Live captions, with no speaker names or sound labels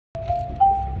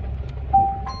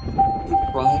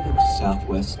pride of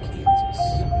Southwest Kansas.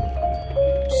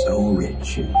 So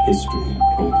rich in history and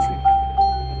poetry.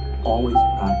 Always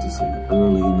practicing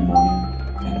early in the morning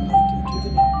and late into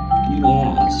the night. You may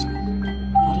ask,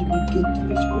 how did we get to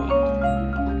this point?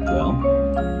 Well,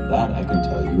 that I can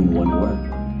tell you in one word.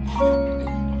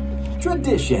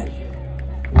 Tradition.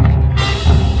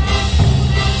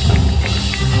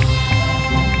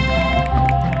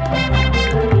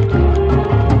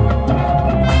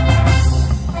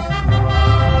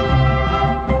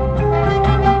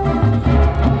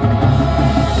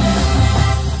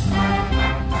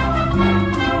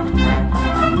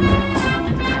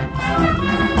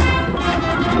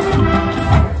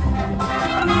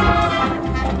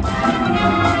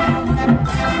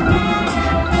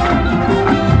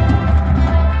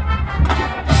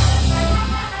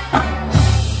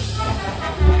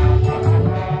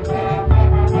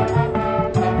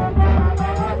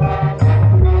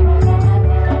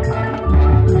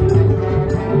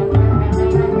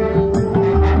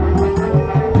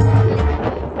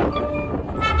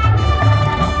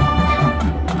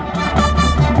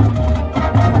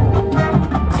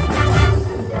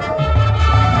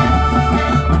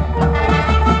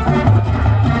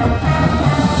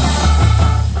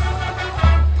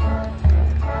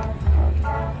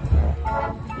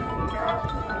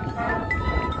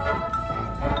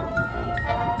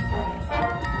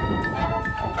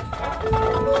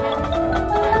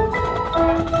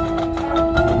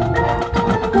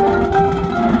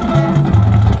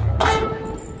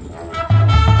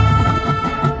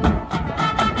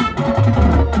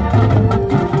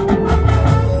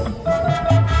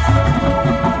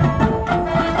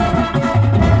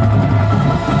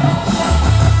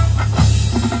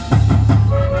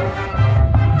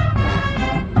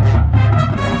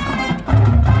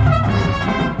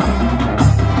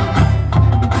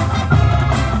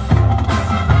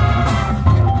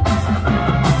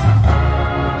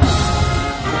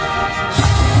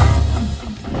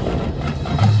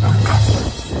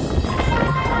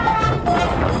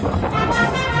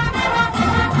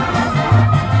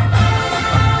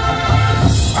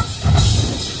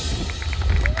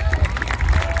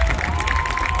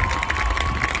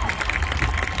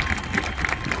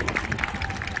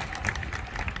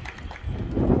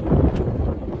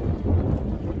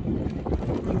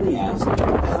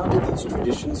 How did these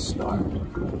traditions start?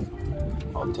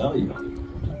 I'll tell you.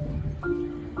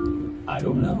 I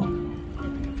don't know.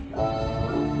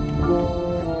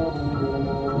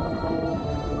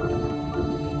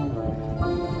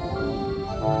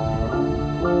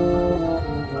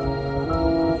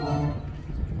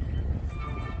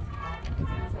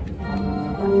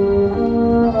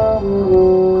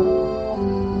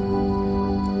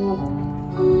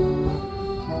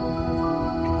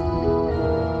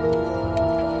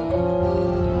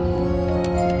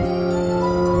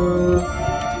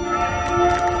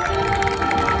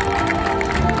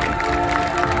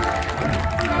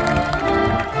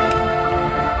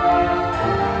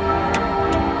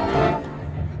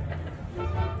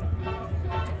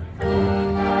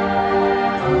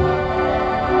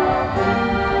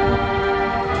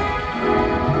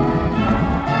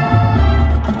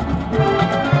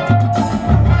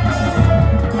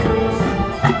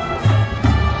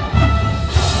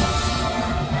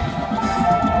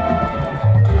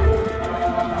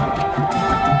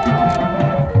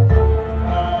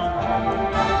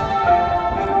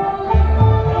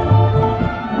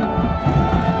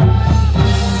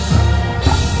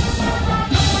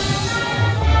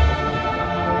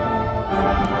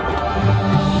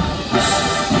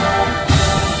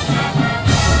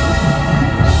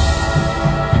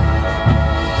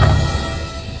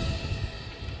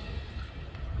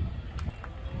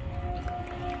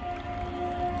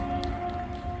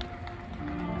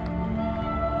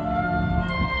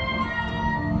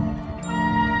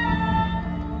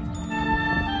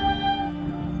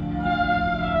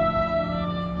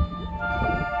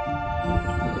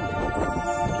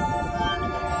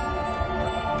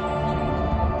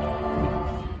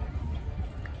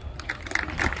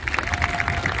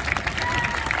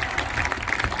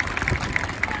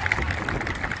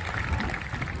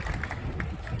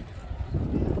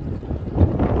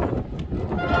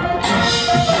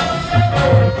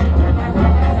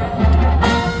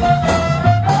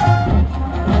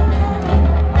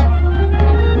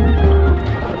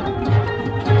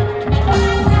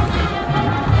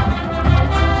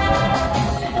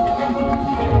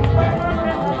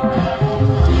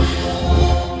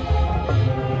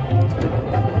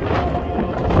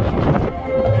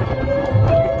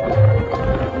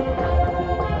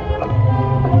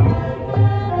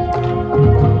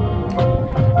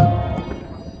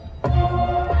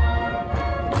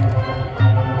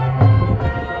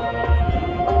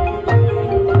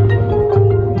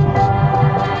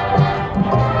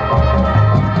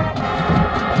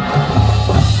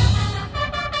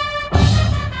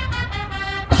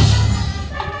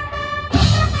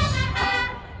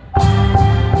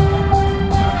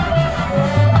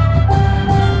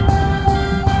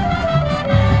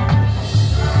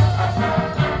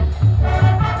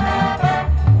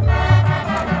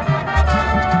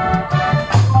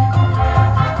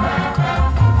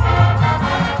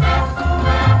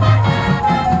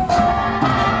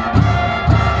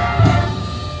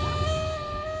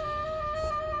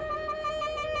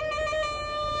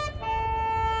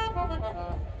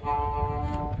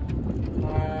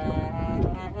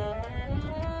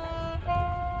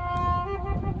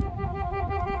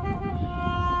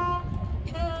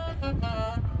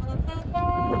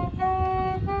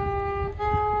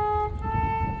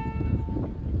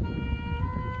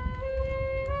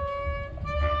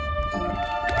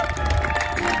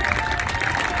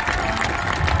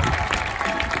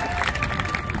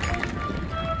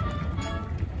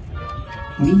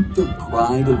 The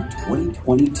pride of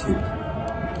 2022.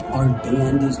 Our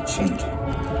band is changing.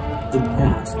 The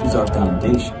past is our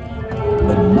foundation,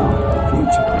 but not our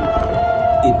future.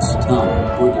 It's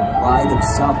time for the pride of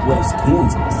Southwest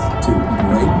Kansas to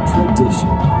break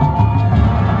tradition.